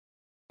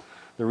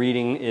The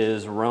reading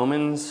is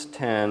Romans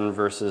 10,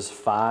 verses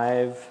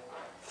 5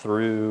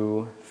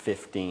 through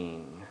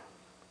 15.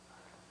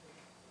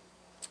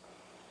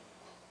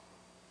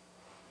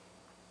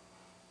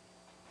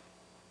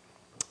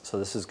 So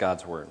this is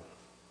God's word.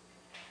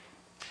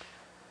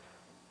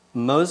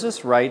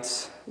 Moses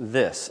writes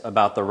this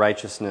about the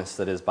righteousness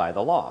that is by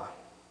the law.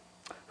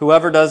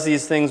 Whoever does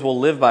these things will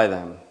live by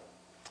them.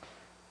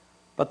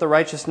 But the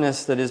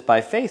righteousness that is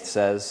by faith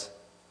says,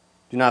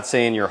 do not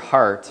say in your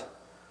heart,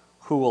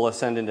 who will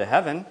ascend into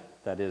heaven,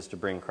 that is to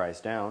bring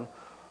Christ down,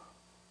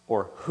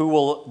 or who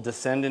will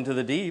descend into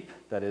the deep,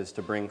 that is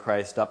to bring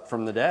Christ up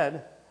from the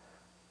dead.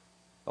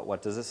 But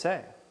what does it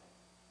say?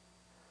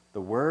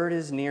 The word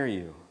is near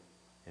you.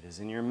 It is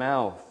in your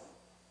mouth.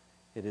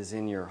 It is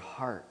in your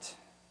heart.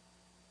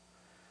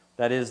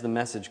 That is the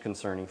message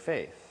concerning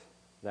faith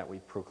that we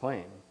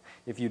proclaim.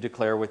 If you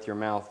declare with your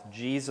mouth,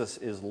 Jesus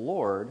is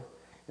Lord,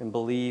 and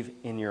believe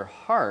in your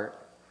heart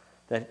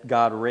that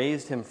God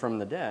raised him from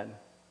the dead,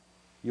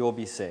 you will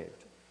be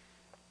saved.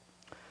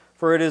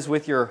 For it is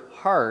with your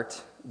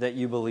heart that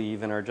you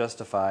believe and are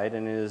justified,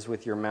 and it is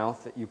with your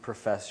mouth that you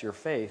profess your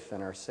faith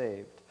and are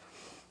saved.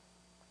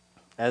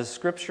 As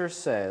Scripture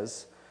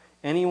says,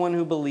 anyone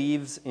who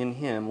believes in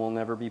him will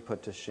never be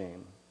put to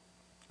shame.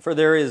 For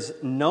there is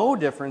no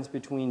difference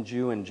between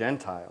Jew and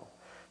Gentile.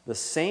 The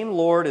same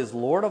Lord is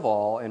Lord of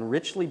all and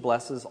richly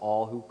blesses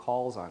all who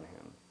call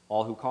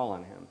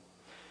on him.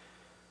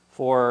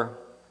 For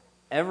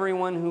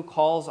everyone who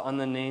calls on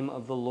the name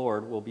of the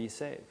Lord will be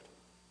saved.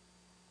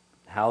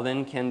 How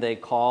then can they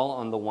call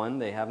on the one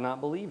they have not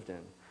believed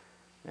in?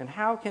 And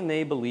how can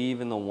they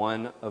believe in the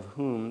one of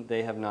whom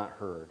they have not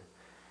heard?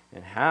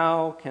 And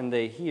how can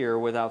they hear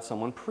without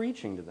someone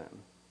preaching to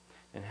them?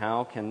 And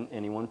how can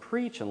anyone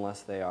preach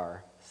unless they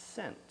are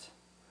sent?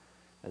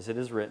 As it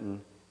is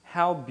written,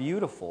 how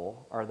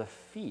beautiful are the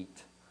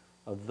feet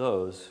of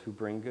those who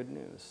bring good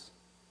news.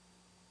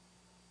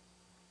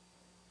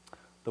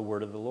 The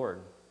word of the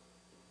Lord.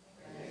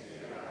 Thanks be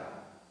to God.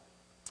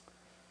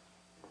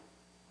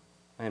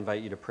 I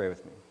invite you to pray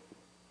with me.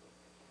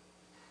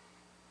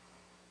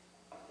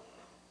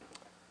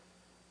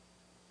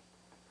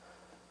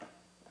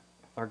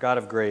 Our God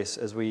of grace,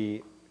 as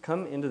we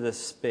come into this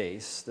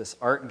space, this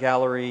art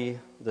gallery,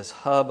 this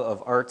hub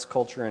of arts,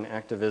 culture, and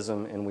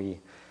activism, and we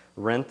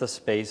rent the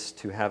space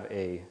to have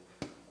a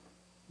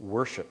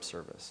worship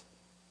service.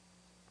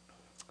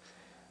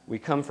 We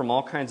come from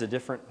all kinds of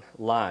different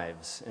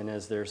lives, and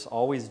as there's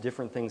always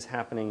different things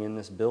happening in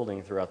this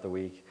building throughout the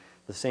week,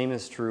 the same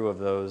is true of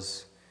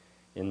those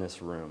in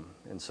this room.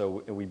 And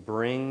so we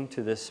bring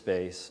to this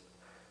space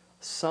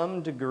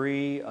some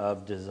degree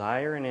of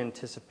desire and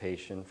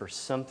anticipation for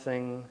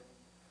something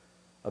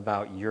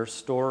about your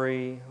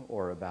story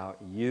or about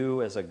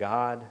you as a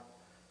God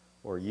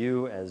or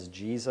you as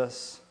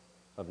Jesus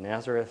of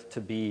Nazareth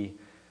to be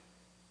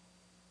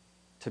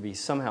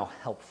somehow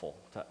helpful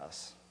to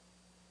us.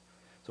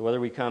 So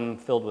whether we come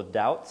filled with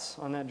doubts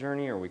on that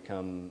journey or we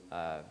come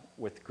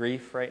with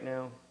grief right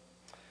now,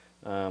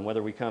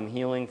 whether we come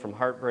healing from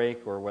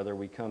heartbreak or whether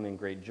we come in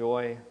great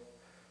joy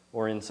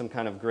or in some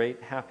kind of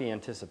great happy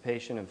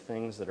anticipation of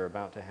things that are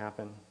about to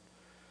happen,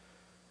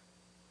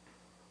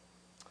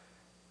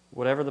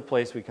 whatever the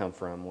place we come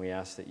from, we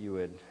ask that you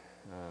would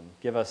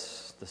give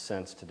us the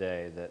sense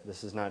today that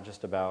this is not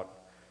just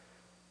about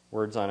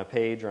words on a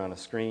page or on a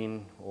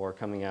screen or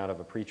coming out of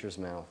a preacher's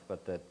mouth,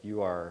 but that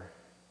you are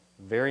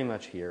very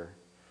much here.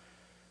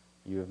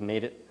 You have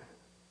made it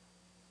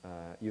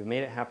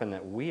happen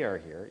that we are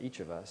here, each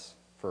of us,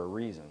 for a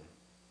reason.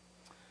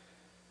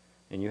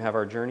 And you have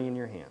our journey in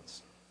your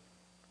hands.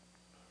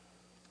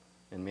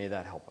 And may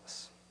that help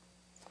us.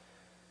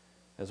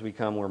 As we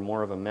come, we're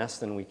more of a mess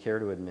than we care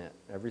to admit,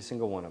 every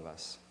single one of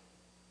us.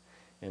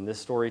 And this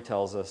story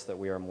tells us that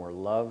we are more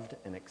loved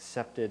and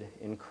accepted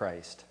in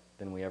Christ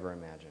than we ever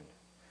imagined.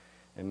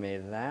 And may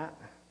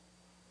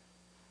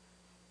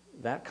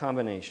that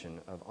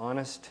combination of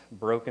honest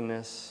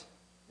brokenness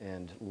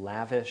and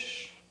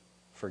lavish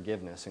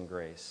forgiveness and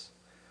grace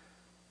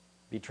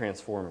be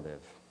transformative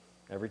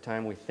every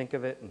time we think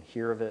of it and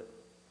hear of it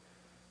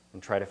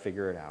and try to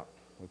figure it out.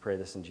 We pray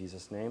this in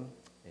Jesus' name.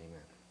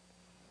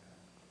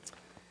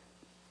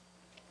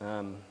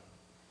 Amen.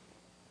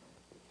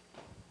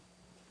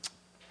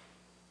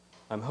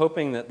 I'm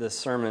hoping that this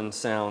sermon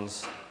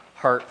sounds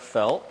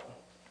heartfelt.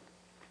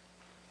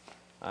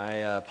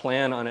 I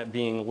plan on it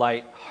being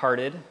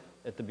light-hearted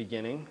at the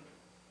beginning,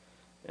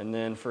 and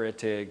then for it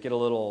to get a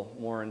little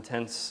more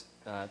intense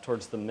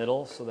towards the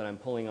middle so that I'm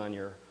pulling on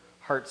your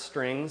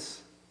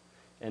heartstrings,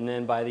 and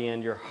then by the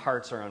end your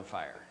hearts are on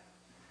fire.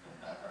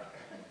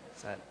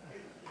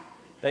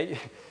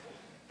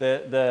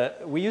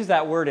 We use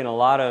that word in a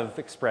lot of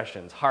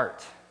expressions,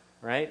 heart,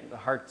 right? The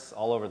heart's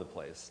all over the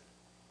place.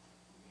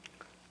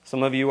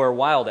 Some of you are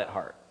wild at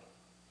heart,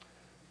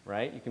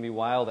 right? You can be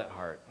wild at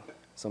heart.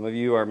 Some of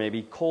you are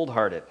maybe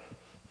cold-hearted.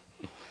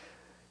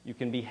 You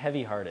can be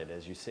heavy-hearted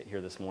as you sit here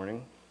this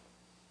morning.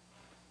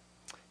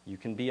 You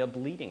can be a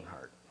bleeding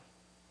heart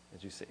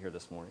as you sit here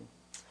this morning.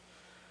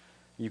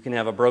 You can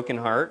have a broken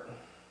heart.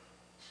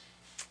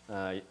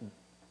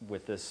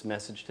 with this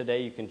message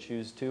today. You can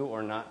choose to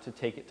or not to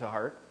take it to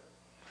heart.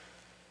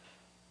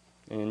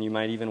 And you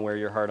might even wear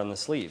your heart on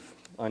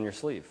your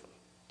sleeve.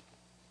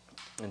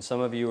 And some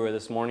of you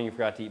this morning you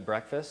forgot to eat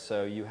breakfast,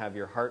 so you have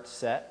your heart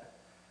set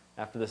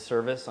after the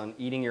service on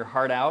eating your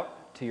heart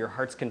out to your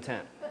heart's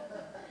content.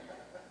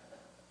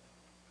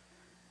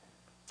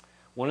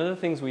 One of the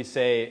things we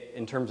say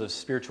in terms of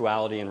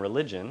spirituality and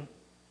religion,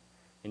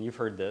 and you've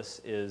heard this,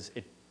 is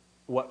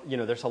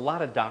there's a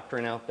lot of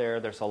doctrine out there,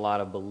 there's a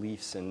lot of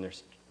beliefs, and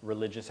there's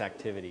religious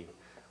activity.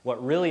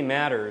 What really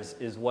matters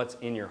is what's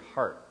in your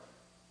heart.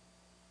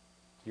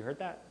 You heard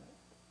that?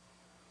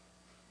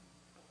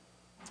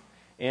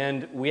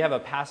 And we have a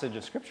passage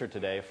of Scripture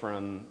today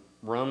from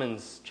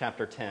Romans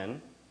chapter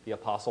 10, the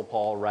Apostle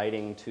Paul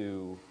writing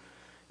to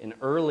an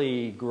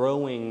early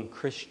growing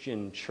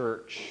Christian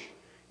church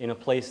in a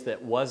place that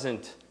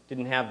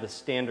didn't have the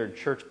standard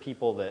church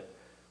people that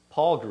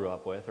Paul grew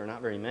up with, or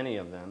not very many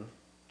of them,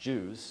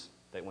 Jews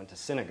that went to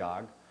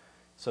synagogue.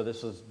 So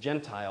this was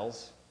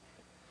Gentiles.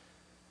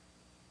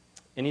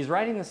 And he's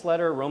writing this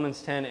letter,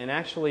 Romans 10, and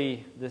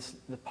actually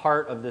the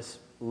part of this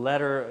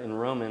letter in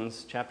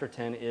Romans chapter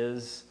 10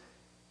 is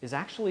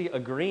actually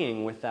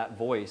agreeing with that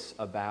voice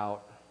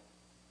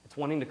it's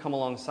wanting to come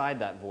alongside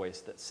that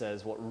voice that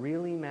says what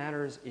really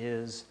matters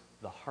is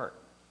the heart.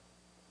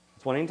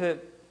 It's wanting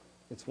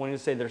to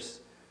say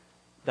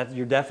that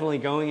you're definitely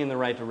going in the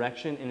right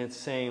direction, and it's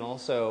saying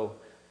also,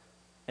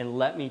 and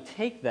let me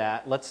take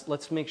that,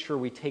 let's make sure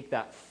we take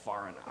that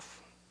far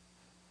enough.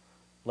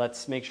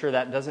 Let's make sure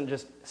that doesn't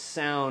just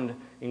sound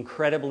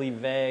incredibly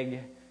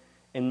vague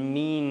and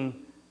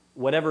mean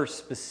whatever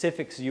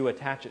specifics you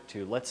attach it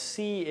to. Let's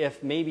see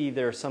if maybe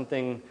there's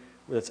something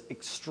that's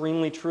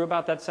extremely true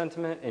about that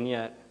sentiment, and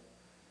yet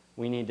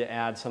we need to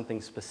add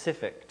something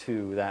specific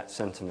to that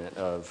sentiment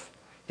of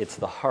it's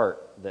the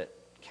heart that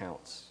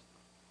counts.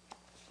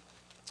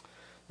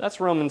 That's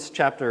Romans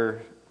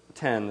chapter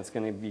 10 that's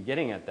going to be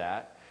getting at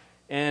that.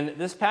 And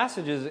this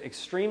passage is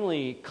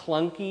extremely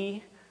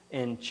clunky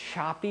and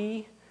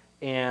choppy,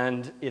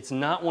 and it's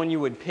not one you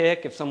would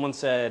pick if someone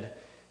said,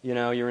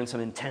 you're in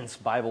some intense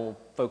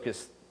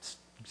Bible-focused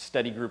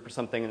study group or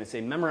something, and they say,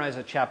 memorize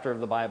a chapter of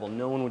the Bible.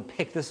 No one would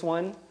pick this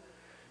one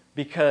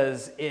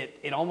because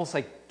it almost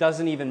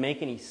doesn't even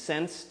make any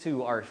sense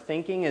to our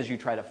thinking as you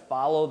try to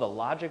follow the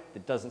logic.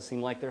 It doesn't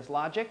seem like there's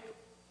logic.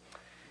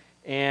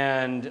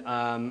 And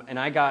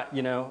I got,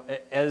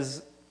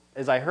 as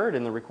I heard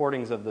in the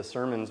recordings of the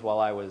sermons while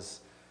I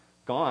was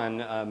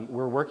gone,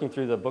 we're working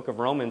through the book of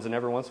Romans, and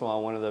every once in a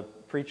while one of the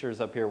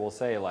preachers up here will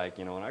say, and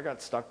I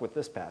got stuck with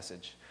this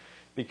passage.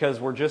 Because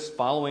we're just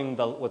following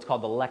what's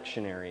called the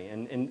lectionary.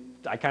 And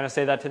I kind of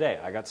say that today.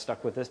 I got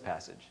stuck with this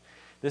passage.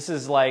 This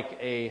is like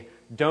a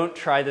don't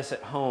try this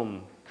at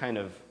home kind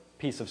of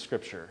piece of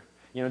Scripture.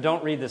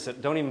 Don't read this.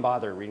 Don't even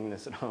bother reading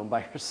this at home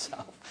by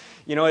yourself.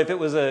 If it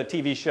was a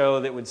TV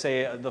show that would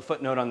say the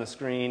footnote on the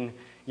screen,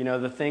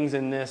 the things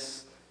in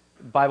this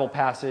Bible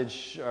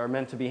passage are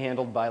meant to be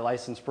handled by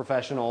licensed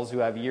professionals who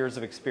have years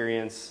of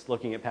experience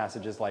looking at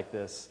passages like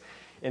this.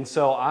 And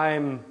so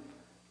I'm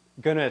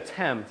going to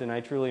attempt, and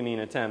I truly mean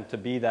attempt, to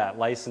be that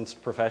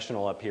licensed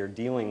professional up here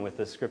dealing with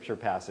this Scripture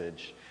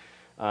passage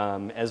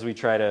as we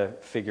try to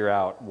figure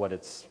out what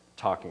it's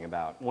talking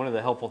about. One of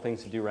the helpful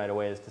things to do right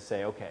away is to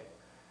say, okay,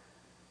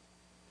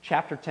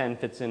 chapter 10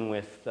 fits in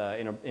with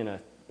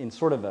in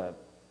sort of a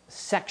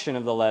section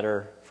of the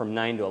letter from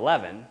 9 to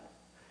 11.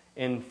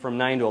 And from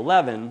 9 to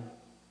 11,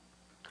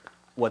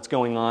 what's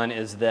going on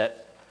is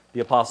that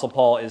the Apostle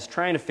Paul is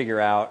trying to figure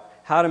out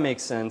how to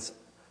make sense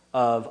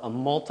of a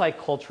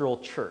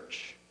multicultural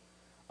church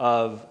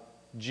of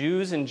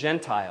Jews and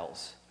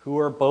Gentiles who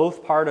are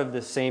both part of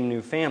this same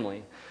new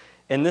family.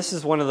 And this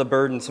is one of the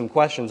burdensome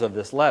questions of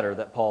this letter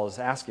that Paul is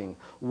asking.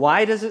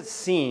 Why does it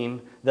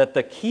seem that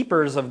the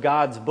keepers of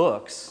God's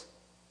books,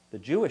 the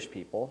Jewish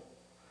people,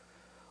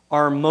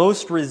 are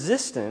most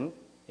resistant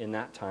in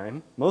that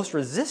time, most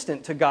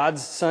resistant to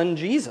God's Son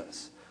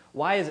Jesus?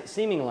 Why is it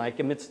seeming like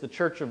amidst the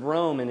Church of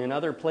Rome and in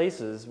other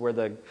places where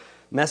the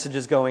message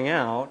is going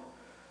out,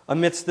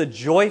 amidst the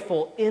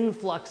joyful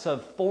influx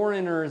of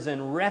foreigners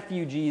and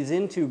refugees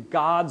into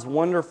God's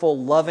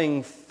wonderful,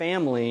 loving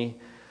family,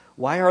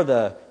 why are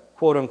the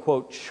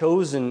quote-unquote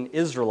chosen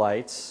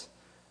Israelites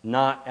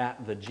not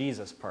at the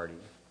Jesus party?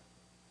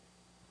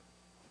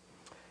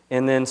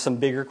 And then some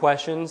bigger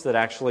questions that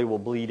actually will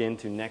bleed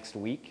into next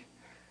week,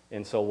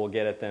 and so we'll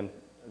get at them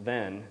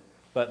then.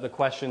 But the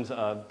questions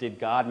of, did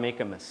God make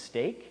a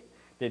mistake?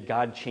 Did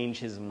God change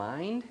his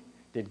mind?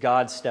 Did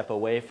God step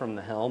away from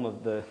the helm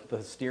of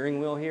the steering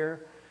wheel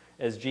here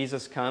as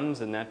Jesus comes,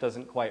 and that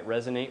doesn't quite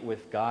resonate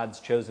with God's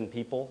chosen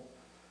people?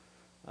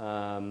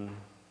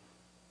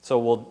 So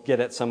we'll get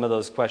at some of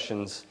those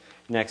questions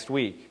next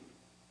week.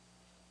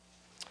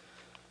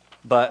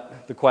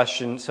 But the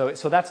question, so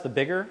that's the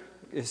bigger,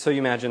 so you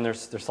imagine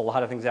there's a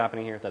lot of things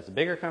happening here. That's a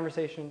bigger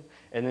conversation.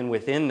 And then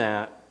within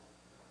that,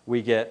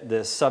 we get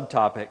this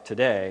subtopic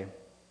today,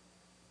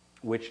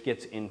 which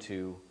gets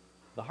into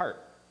the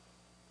heart.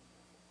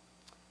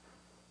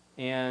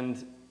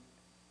 And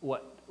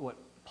what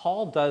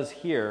Paul does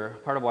here,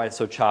 part of why it's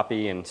so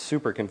choppy and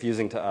super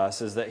confusing to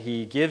us, is that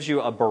he gives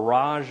you a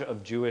barrage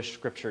of Jewish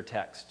scripture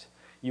text.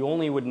 You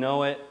only would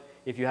know it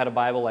if you had a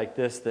Bible like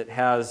this that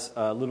has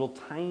a little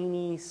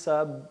tiny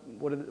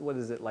what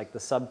is it, like the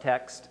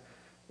subtext,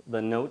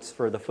 the notes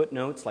for the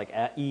footnotes, like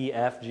E,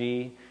 F,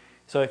 G.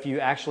 So if you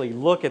actually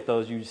look at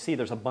those, you see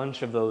there's a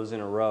bunch of those in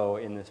a row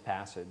in this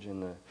passage, in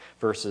the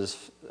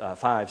verses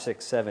 5,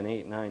 6, 7,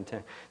 8, 9,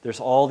 10. There's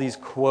all these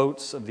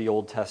quotes of the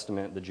Old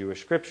Testament, the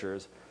Jewish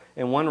scriptures.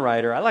 And one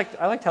writer, I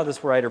liked how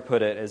this writer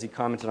put it as he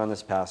commented on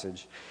this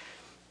passage.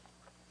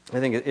 I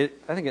think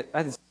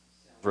it's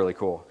really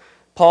cool.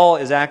 Paul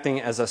is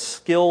acting as a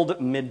skilled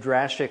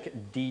midrashic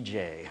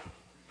DJ.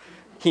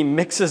 He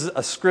mixes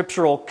a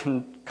scriptural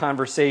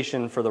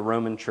conversation for the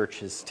Roman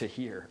churches to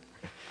hear.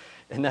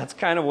 And that's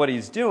kind of what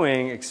he's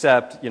doing,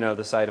 except,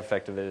 the side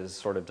effect of it is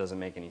sort of doesn't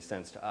make any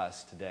sense to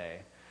us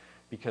today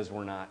because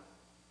we're not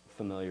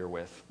familiar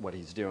with what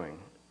he's doing.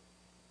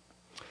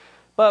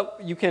 But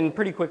you can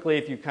pretty quickly,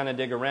 if you kind of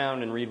dig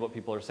around and read what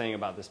people are saying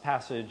about this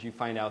passage, you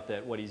find out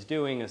that what he's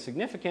doing, a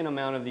significant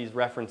amount of these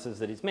references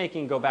that he's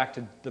making go back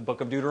to the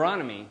book of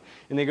Deuteronomy.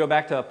 And they go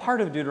back to a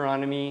part of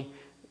Deuteronomy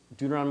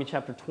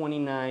chapter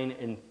 29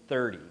 and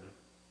 30.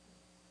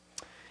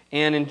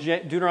 And in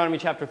Deuteronomy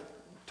chapter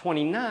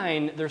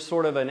 29, there's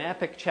sort of an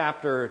epic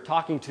chapter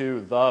talking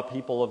to the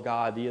people of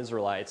God, the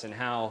Israelites, and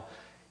how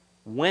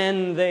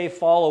when they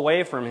fall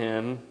away from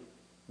him,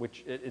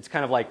 which it's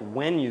kind of like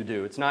when you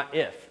do, it's not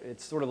if.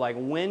 It's sort of like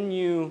when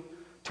you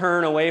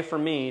turn away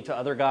from me to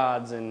other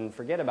gods and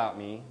forget about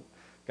me,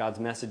 God's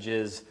message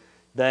is,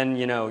 then,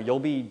 you'll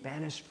be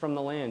banished from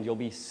the land. You'll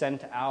be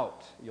sent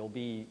out. You'll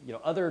be,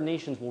 other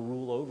nations will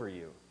rule over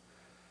you.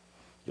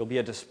 You'll be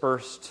a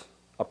dispersed,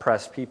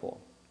 oppressed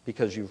people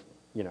because you've,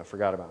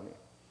 forgot about me.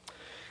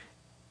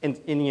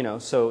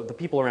 And so the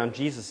people around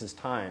Jesus'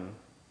 time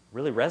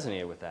really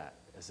resonated with that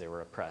as they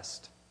were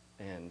oppressed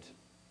and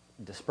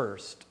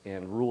dispersed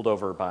and ruled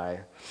over by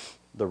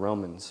the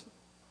Romans.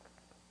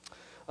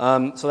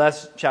 So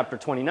that's chapter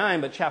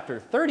 29, but chapter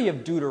 30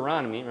 of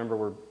Deuteronomy, remember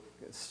we're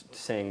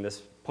saying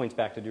this points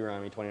back to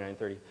Deuteronomy 29,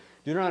 30.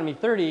 Deuteronomy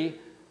 30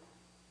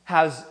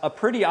 has a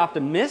pretty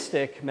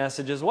optimistic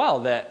message as well,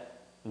 that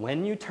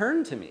when you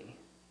turn to me,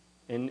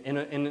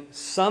 and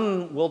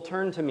some will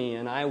turn to me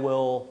and I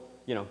will,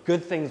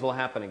 good things will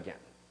happen again,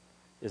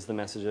 is the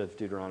message of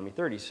Deuteronomy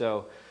 30.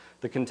 So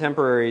the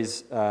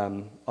contemporaries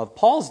of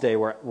Paul's day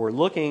were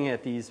looking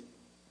at these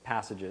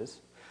passages,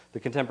 the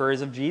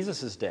contemporaries of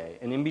Jesus' day,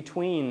 and in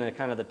between the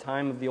kind of the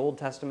time of the Old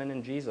Testament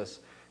and Jesus,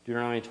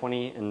 Deuteronomy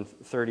 29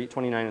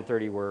 and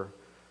 30 were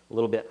a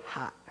little bit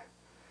hot.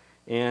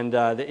 And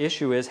the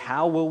issue is,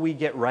 how will we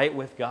get right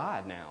with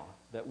God now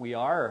that we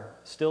are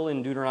still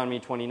in Deuteronomy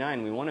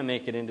 29? We want to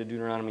make it into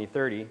Deuteronomy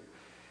 30.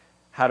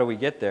 How do we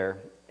get there?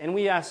 And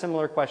we ask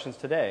similar questions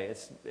today.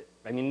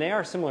 They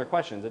are similar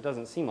questions. It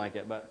doesn't seem like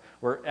it, but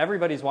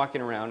everybody's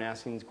walking around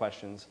asking these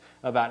questions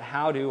about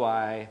how do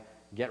I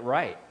get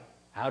right?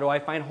 How do I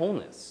find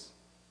wholeness?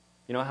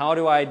 How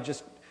do I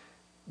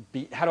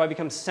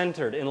become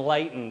centered,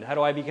 enlightened? How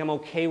do I become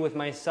okay with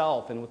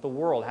myself and with the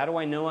world? How do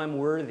I know I'm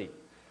worthy?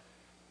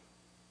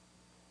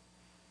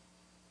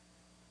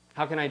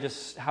 How can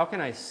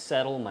I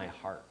settle my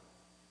heart?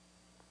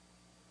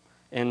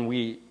 And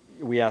we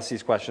ask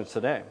these questions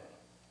today.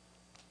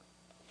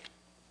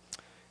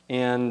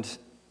 And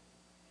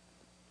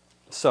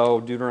so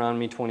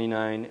Deuteronomy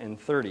 29 and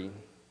 30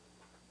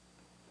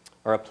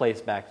 are a place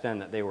back then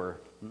that they were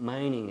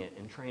mining it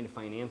and trying to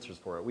find answers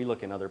for it. We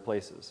look in other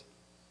places,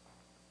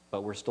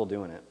 but we're still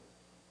doing it.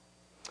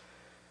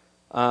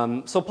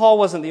 So Paul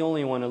wasn't the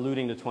only one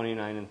alluding to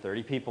 29 and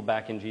 30. People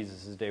back in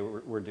Jesus' day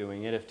were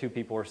doing it. If two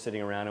people were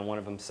sitting around and one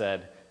of them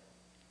said,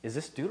 is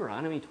this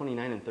Deuteronomy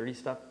 29 and 30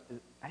 stuff,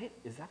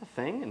 is that a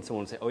thing? And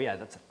someone would say, oh yeah,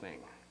 that's a thing.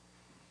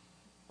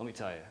 Let me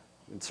tell you.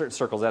 In certain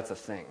circles, that's a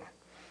thing.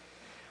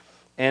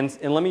 And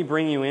let me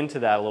bring you into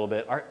that a little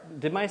bit.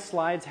 Did my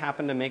slides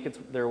happen to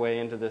make their way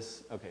into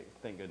this? Okay,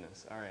 thank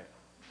goodness. All right.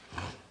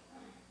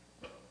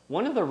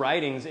 One of the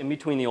writings in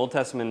between the Old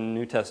Testament and the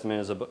New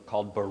Testament is a book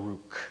called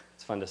Baruch.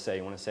 It's fun to say.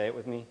 You want to say it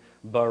with me?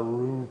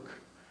 Baruch.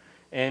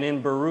 And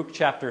in Baruch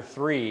chapter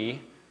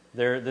 3,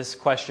 this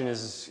question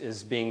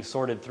is being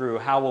sorted through.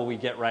 How will we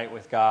get right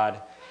with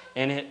God?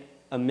 And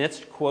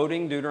amidst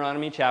quoting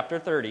Deuteronomy chapter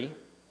 30,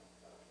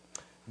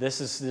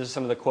 this is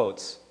some of the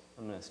quotes.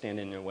 I'm going to stand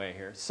in your way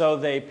here. So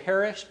they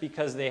perished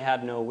because they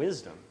had no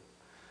wisdom.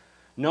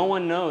 No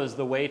one knows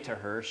the way to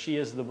her. She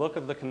is the book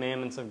of the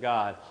commandments of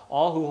God.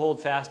 All who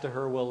hold fast to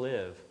her will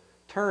live.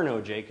 Turn,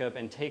 O Jacob,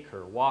 and take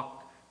her.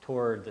 Walk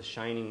toward the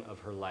shining of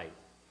her light.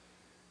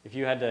 If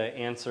you had to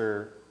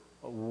answer,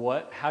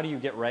 how do you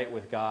get right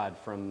with God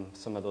from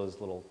some of those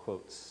little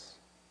quotes,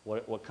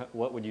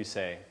 what would you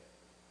say?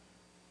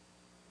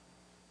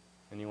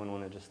 Anyone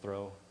want to just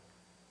throw?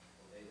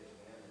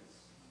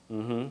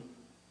 Mm-hmm.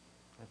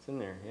 That's in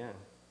there, yeah.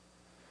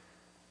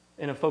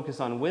 And a focus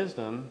on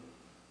wisdom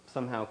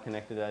somehow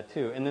connected to that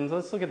too. And then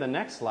let's look at the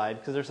next slide,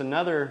 because there's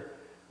another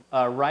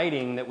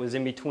writing that was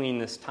in between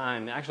this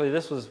time. Actually,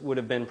 would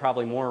have been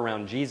probably more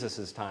around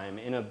Jesus' time.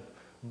 In a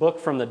book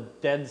from the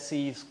Dead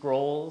Sea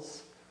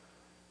Scrolls,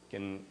 you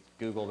can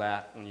Google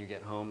that when you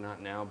get home,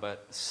 not now,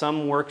 but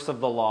Some Works of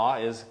the Law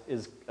is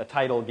a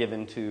title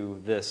given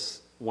to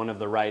this, one of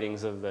the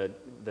writings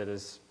that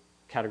is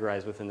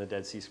categorized within the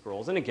Dead Sea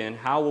Scrolls. And again,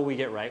 how will we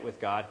get right with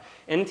God?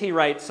 N.T.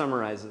 Wright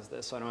summarizes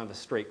this, so I don't have a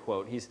straight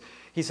quote.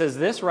 He says,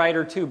 this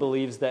writer too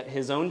believes that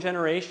his own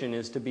generation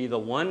is to be the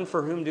one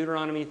for whom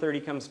Deuteronomy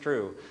 30 comes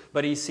true,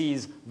 but he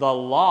sees the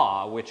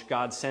law which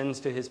God sends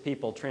to his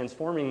people,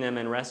 transforming them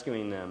and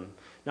rescuing them,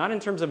 not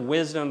in terms of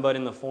wisdom, but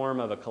in the form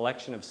of a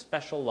collection of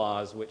special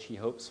laws which he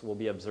hopes will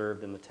be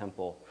observed in the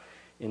temple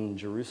in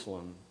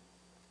Jerusalem.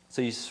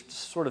 So you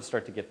sort of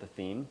start to get the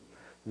theme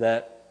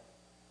that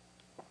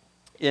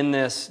in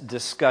this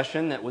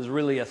discussion that was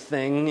really a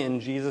thing in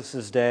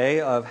Jesus'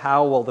 day of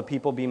how will the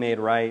people be made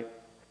right,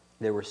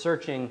 they were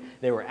searching,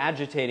 they were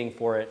agitating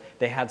for it,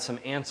 they had some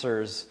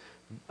answers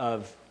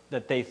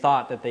that they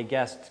thought, that they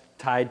guessed,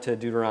 tied to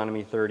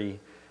Deuteronomy 30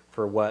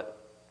 for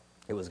what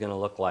it was going to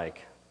look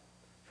like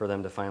for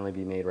them to finally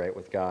be made right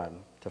with God,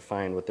 to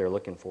find what they're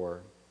looking for.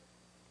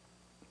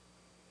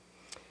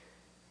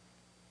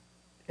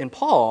 And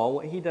Paul,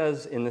 what he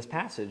does in this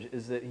passage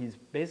is that he's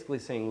basically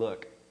saying,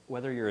 look,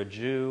 whether you're a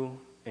Jew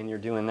and you're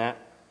doing that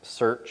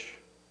search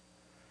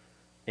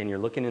and you're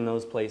looking in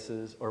those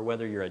places, or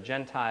whether you're a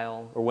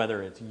Gentile, or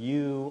whether it's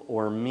you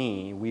or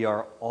me, we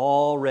are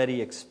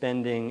already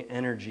expending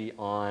energy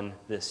on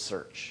this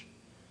search.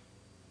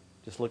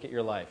 Just look at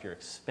your life. You're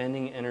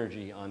expending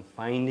energy on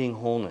finding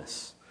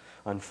wholeness,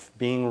 on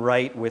being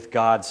right with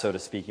God, so to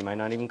speak. You might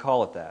not even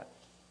call it that.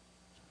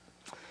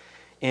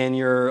 And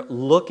you're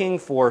looking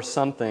for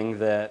something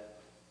that,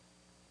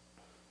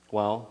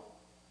 well,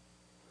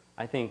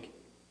 I think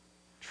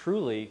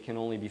truly can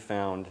only be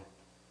found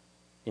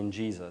in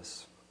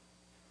Jesus.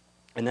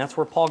 And that's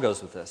where Paul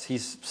goes with this.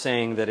 He's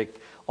saying that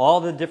all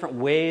the different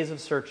ways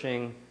of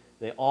searching,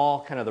 the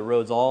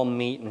roads all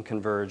meet and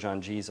converge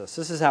on Jesus.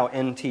 This is how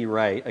N.T.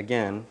 Wright,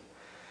 again,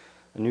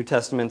 a New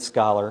Testament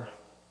scholar,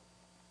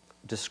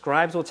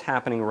 describes what's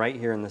happening right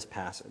here in this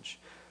passage.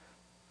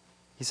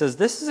 He says,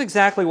 this is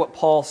exactly what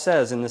Paul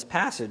says in this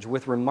passage,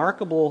 with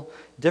remarkable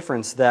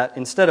difference that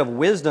instead of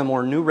wisdom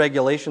or new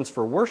regulations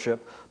for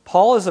worship,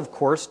 Paul is, of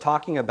course,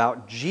 talking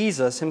about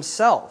Jesus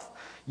himself.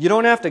 You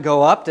don't have to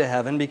go up to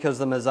heaven because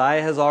the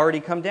Messiah has already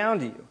come down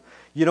to you.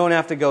 You don't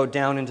have to go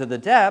down into the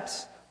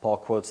depths, Paul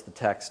quotes the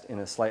text in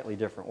a slightly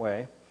different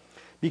way,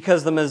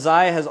 because the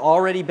Messiah has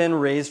already been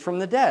raised from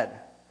the dead.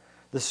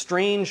 The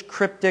strange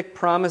cryptic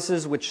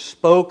promises which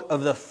spoke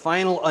of the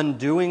final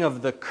undoing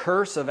of the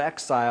curse of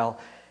exile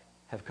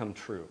have come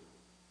true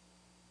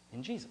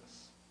in Jesus.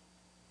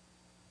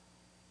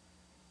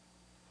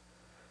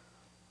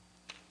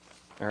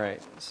 All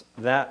right, so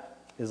that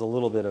is a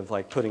little bit of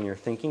like putting your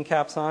thinking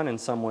caps on in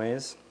some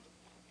ways,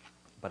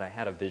 but I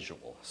had a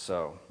visual,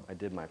 so I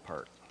did my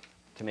part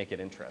to make it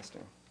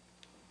interesting.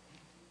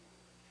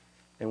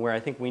 And where I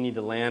think we need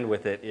to land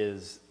with it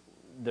is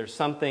there's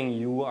something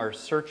you are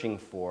searching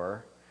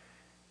for,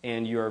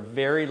 and you are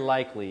very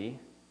likely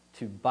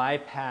to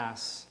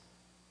bypass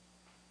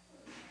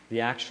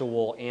the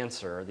actual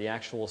answer, the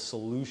actual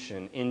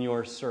solution in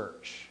your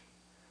search.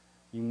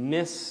 You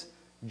miss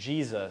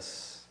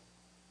Jesus.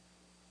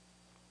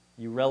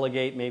 You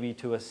relegate maybe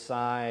to a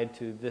side,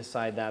 to this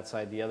side, that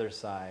side, the other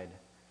side,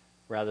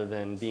 rather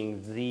than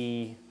being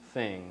the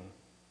thing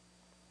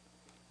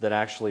that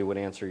actually would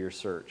answer your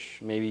search.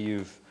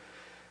 Maybe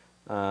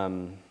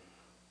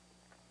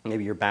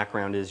maybe your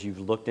background is you've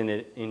looked in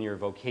it in your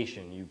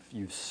vocation.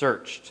 You've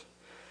searched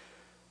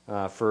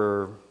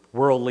for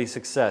worldly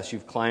success.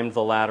 You've climbed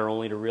the ladder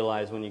only to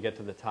realize when you get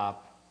to the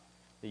top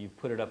that you've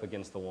put it up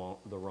against the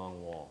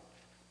wrong wall.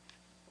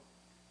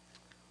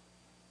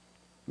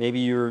 Maybe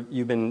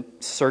you've been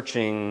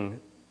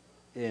searching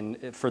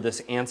for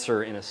this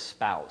answer in a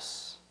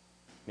spouse.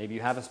 Maybe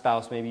you have a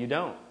spouse, maybe you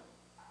don't.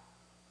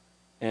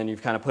 And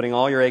you've kind of putting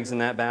all your eggs in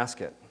that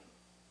basket.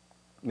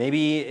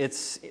 Maybe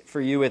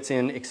for you it's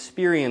in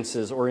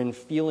experiences or in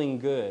feeling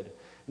good.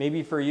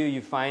 Maybe for you,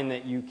 you find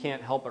that you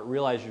can't help but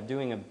realize you're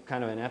doing a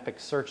kind of an epic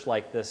search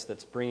like this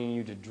that's bringing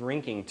you to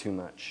drinking too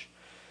much.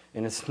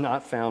 And it's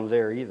not found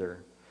there either.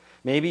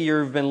 Maybe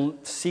you've been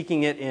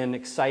seeking it in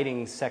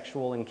exciting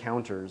sexual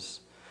encounters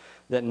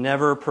that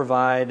never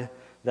provide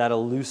that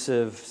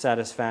elusive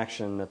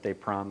satisfaction that they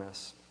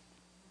promise.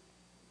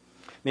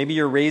 Maybe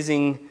you're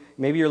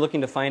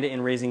looking to find it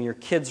in raising your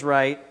kids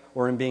right,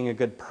 or in being a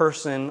good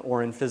person,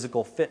 or in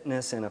physical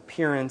fitness and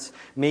appearance,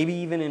 maybe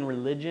even in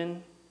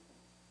religion,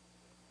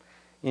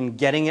 in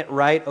getting it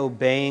right,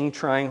 obeying,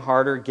 trying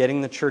harder,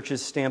 getting the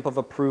church's stamp of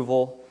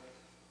approval.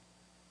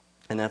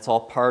 And that's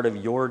all part of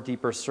your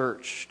deeper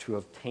search to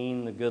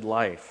obtain the good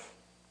life.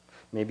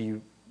 Maybe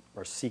you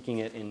are seeking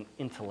it in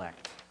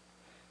intellect,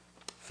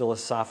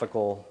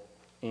 philosophical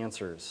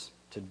answers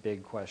to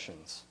big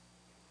questions.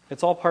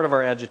 It's all part of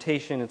our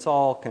agitation. It's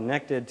all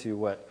connected to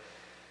what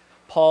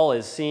Paul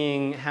is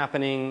seeing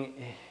happening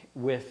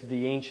with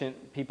the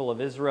ancient people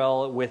of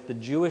Israel, with the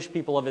Jewish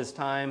people of his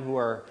time who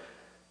are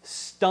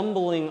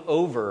stumbling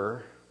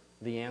over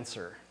the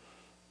answer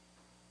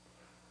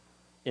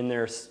in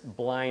their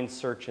blind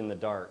search in the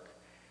dark.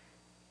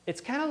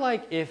 It's kind of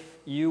like if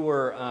you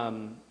were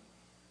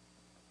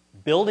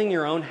building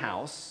your own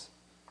house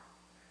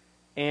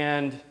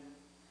and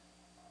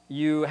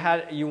you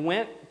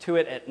went to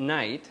it at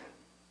night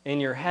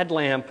and your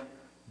headlamp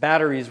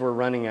batteries were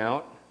running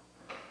out,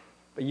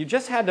 but you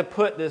just had to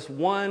put this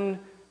one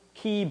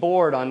key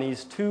board on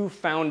these two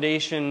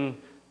foundation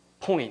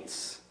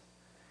points.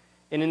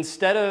 And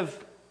instead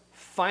of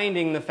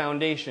finding the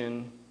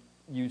foundation,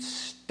 you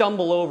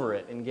stumble over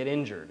it and get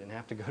injured and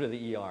have to go to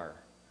the ER.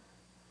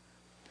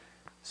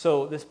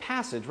 So this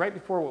passage, right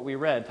before what we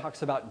read,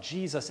 talks about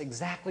Jesus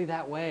exactly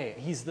that way.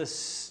 He's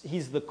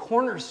the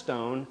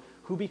cornerstone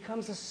who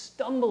becomes a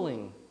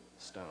stumbling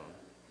stone.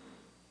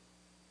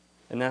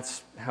 And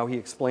that's how he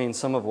explains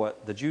some of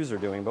what the Jews are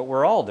doing, but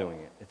we're all doing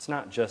it. It's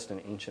not just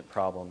an ancient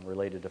problem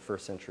related to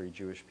first century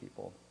Jewish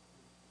people.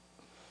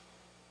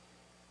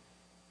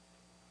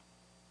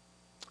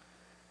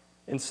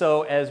 And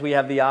so as we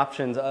have the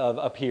options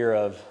up here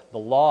of the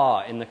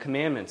law and the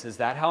commandments, is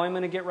that how I'm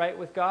going to get right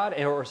with God?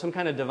 Or some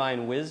kind of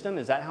divine wisdom,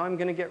 is that how I'm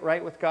going to get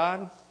right with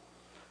God?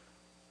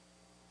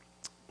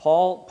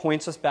 Paul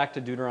points us back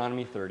to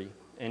Deuteronomy 30,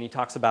 and he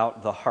talks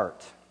about the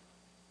heart.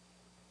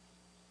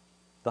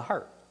 The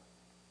heart.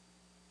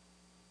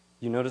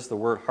 You notice the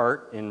word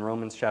heart in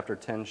Romans chapter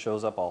 10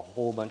 shows up a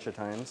whole bunch of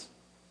times.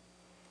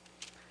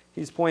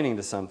 He's pointing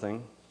to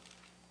something.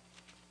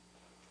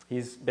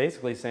 He's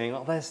basically saying,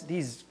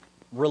 these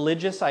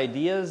religious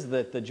ideas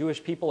that the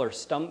Jewish people are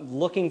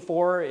looking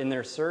for in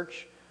their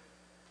search,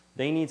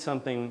 they need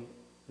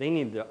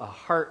a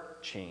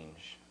heart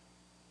change.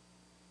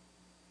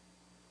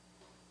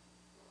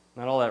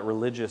 Not all that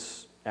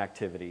religious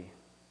activity.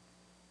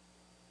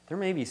 There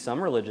may be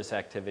some religious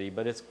activity,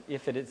 but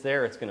if it is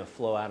there, it's going to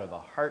flow out of a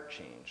heart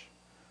change.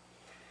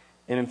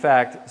 And in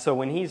fact, so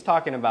when he's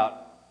talking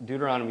about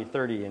Deuteronomy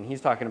 30 and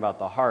he's talking about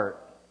the heart,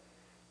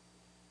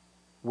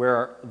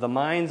 where the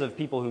minds of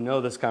people who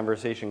know this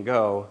conversation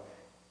go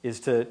is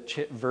to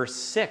verse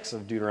 6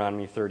 of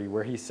Deuteronomy 30,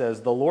 where he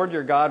says, "The Lord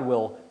your God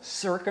will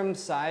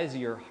circumcise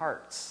your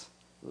hearts."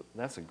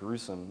 That's a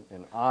gruesome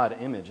and odd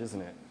image,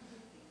 isn't it?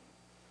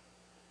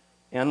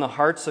 "And the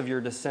hearts of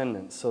your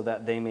descendants, so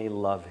that they may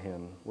love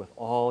him with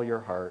all your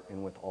heart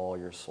and with all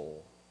your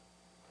soul."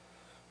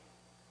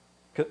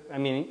 I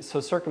mean, so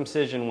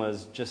circumcision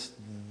was just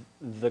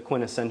the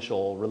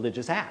quintessential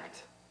religious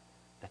act.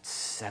 That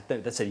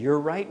said, you're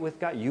right with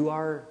God. You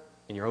are,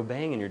 and you're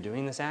obeying, and you're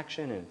doing this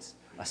action, and it's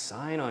a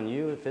sign on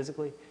you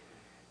physically.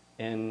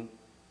 And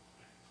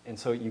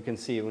so you can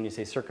see when you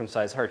say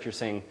circumcised heart, you're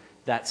saying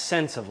that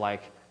sense of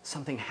like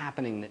something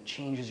happening that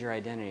changes your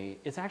identity.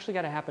 It's actually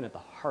got to happen at the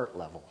heart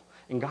level.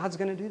 And God's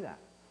going to do that.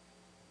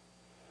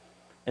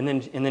 And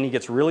then he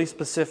gets really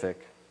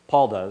specific,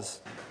 Paul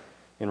does,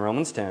 in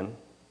Romans 10,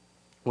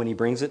 when he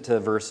brings it to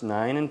verse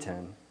 9 and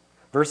 10.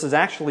 Verses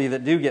actually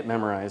that do get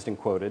memorized and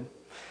quoted.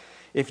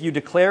 "If you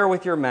declare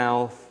with your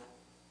mouth,"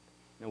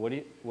 now what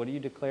do you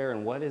declare,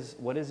 and what is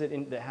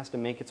it that has to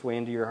make its way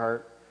into your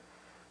heart?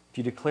 "If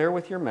you declare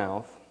with your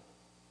mouth,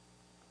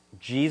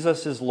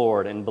 Jesus is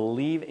Lord, and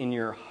believe in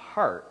your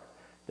heart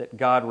that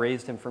God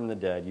raised him from the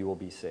dead, you will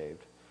be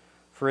saved.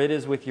 For it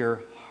is with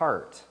your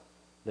heart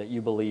that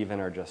you believe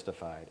and are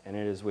justified, and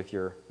it is with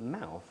your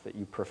mouth that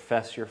you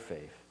profess your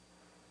faith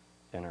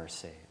and are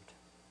saved."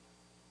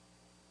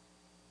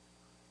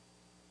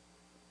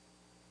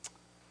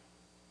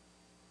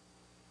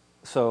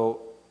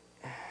 So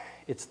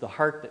it's the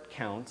heart that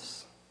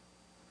counts.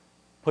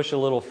 Push a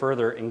little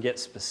further and get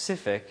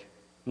specific.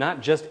 Not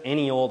just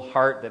any old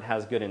heart that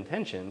has good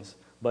intentions,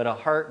 but a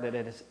heart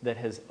that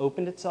has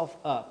opened itself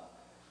up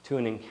to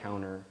an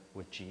encounter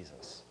with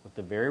Jesus, with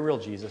the very real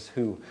Jesus,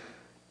 who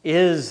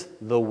is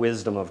the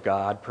wisdom of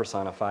God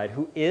personified,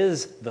 who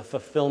is the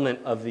fulfillment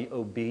of the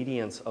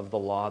obedience of the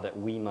law that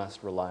we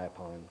must rely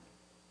upon.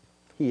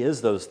 He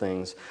is those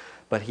things,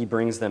 but he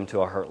brings them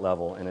to a heart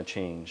level and a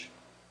change.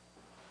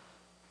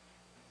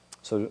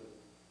 So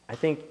I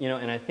think,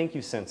 and I think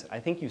you sense it. I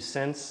think you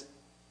sense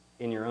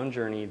in your own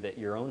journey that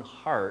your own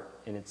heart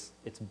and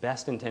its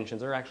best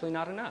intentions are actually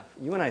not enough.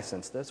 You and I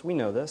sense this. We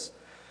know this.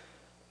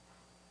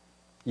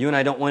 You and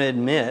I don't want to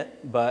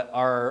admit, but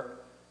our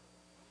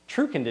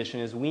true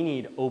condition is we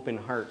need open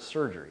heart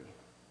surgery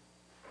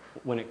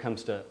when it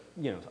comes to,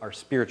 our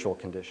spiritual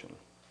condition.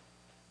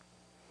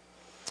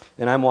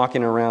 And I'm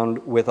walking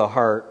around with a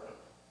heart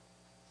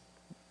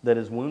that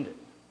is wounded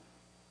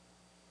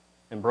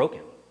and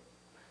broken.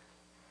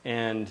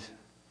 And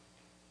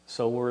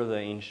so were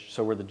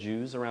the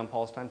Jews around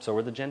Paul's time. So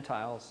were the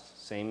Gentiles.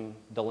 Same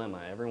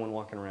dilemma. Everyone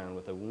walking around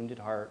with a wounded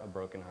heart, a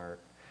broken heart,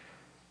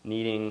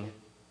 needing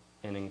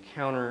an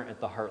encounter at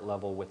the heart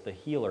level with the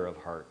healer of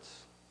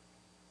hearts.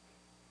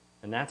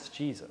 And that's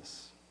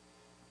Jesus.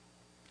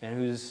 And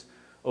whose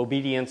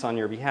obedience on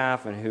your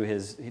behalf and who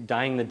is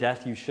dying the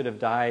death you should have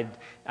died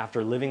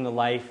after living the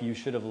life you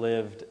should have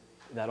lived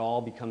that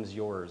all becomes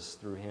yours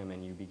through him,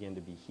 and you begin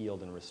to be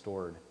healed and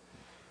restored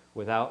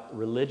without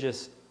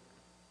religious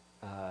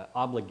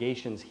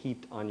obligations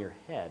heaped on your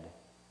head.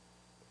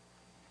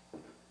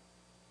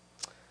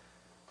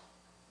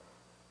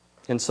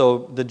 And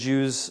so the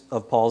Jews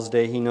of Paul's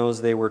day, he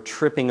knows they were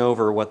tripping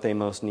over what they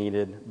most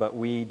needed, but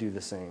we do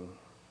the same.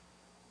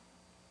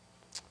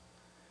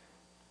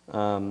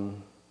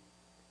 And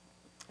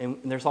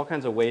there's all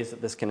kinds of ways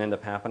that this can end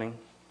up happening.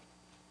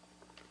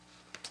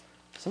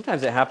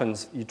 Sometimes it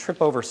happens, you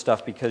trip over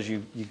stuff because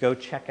you go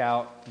check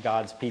out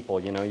God's people.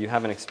 You know, you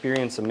have an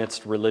experience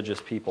amidst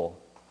religious people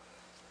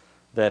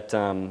that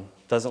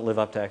doesn't live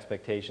up to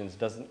expectations,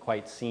 doesn't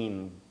quite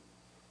seem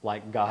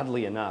like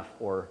godly enough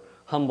or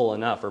humble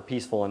enough or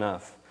peaceful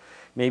enough.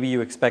 Maybe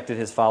you expected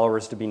his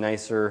followers to be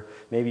nicer.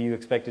 Maybe you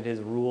expected his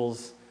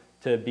rules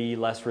to be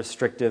less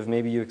restrictive.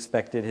 Maybe you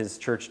expected his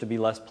church to be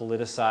less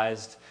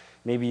politicized.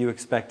 Maybe you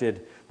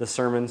expected the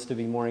sermons to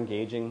be more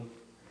engaging.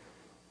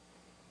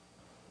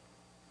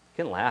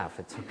 You can laugh,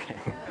 it's okay.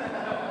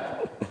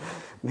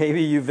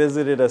 Maybe you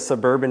visited a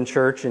suburban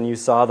church and you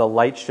saw the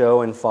light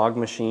show and fog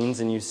machines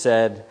and you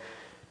said,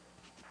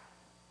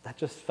 that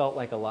just felt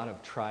like a lot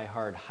of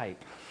try-hard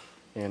hype.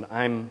 And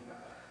I'm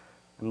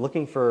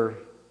looking for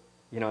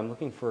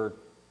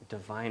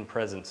divine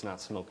presence,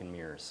 not smoke and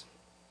mirrors.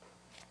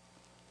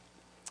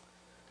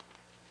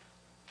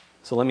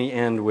 So let me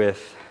end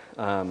with,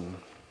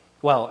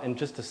 and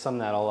just to sum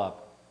that all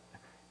up,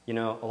 a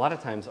lot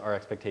of times our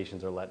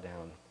expectations are let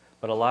down,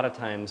 but a lot of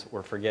times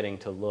we're forgetting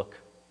to look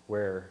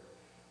where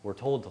we're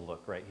told to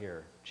look right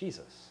here,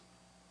 Jesus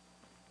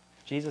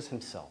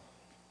himself.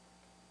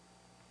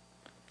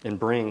 And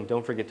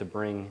don't forget to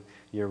bring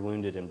your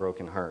wounded and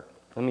broken heart.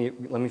 Let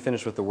me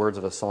finish with the words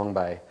of a song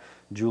by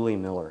Julie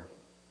Miller.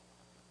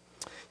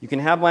 You can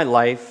have my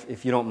life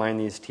if you don't mind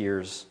these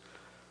tears.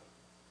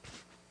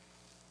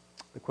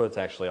 The quote's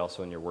actually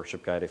also in your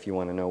worship guide if you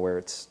want to know where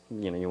it's,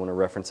 you want to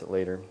reference it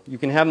later. You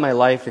can have my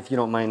life if you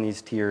don't mind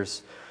these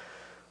tears.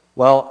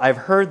 Well, I've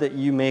heard that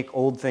you make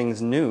old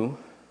things new,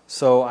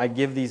 so I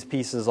give these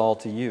pieces all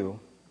to you.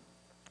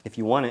 If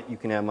you want it, you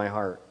can have my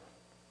heart.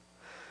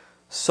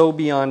 So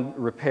beyond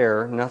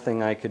repair,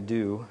 nothing I could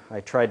do. I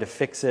tried to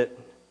fix it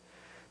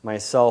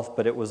myself,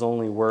 but it was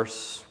only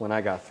worse when I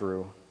got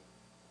through.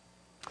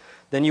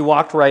 Then you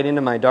walked right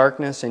into my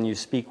darkness, and you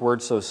speak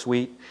words so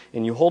sweet,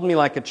 and you hold me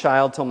like a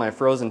child till my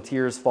frozen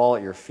tears fall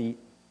at your feet.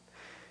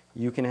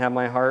 You can have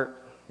my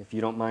heart if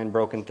you don't mind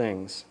broken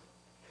things.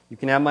 You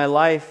can have my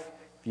life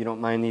if you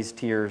don't mind these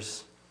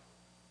tears.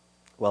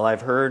 Well,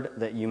 I've heard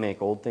that you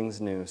make old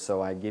things new,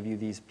 so I give you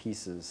these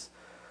pieces.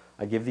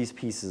 I give these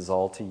pieces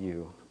all to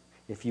you.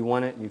 If you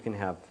want it, you can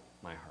have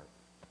my heart.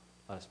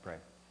 Let us pray.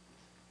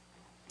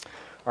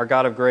 Our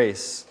God of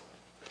grace,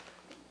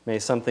 may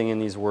something in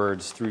these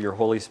words, through your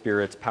Holy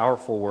Spirit's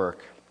powerful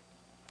work,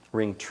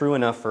 ring true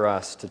enough for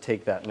us to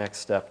take that next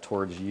step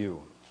towards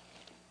you.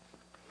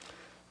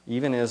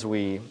 Even as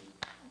we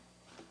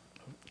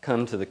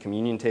come to the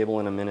communion table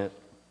in a minute,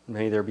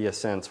 may there be a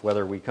sense,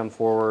 whether we come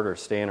forward or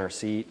stay in our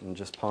seat and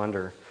just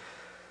ponder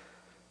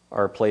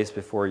our place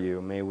before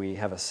you, may we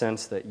have a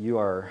sense that you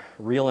are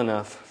real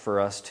enough for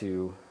us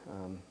to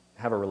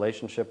have a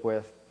relationship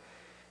with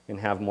and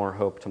have more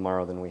hope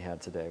tomorrow than we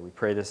had today. We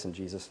pray this in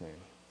Jesus' name.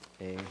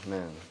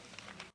 Amen.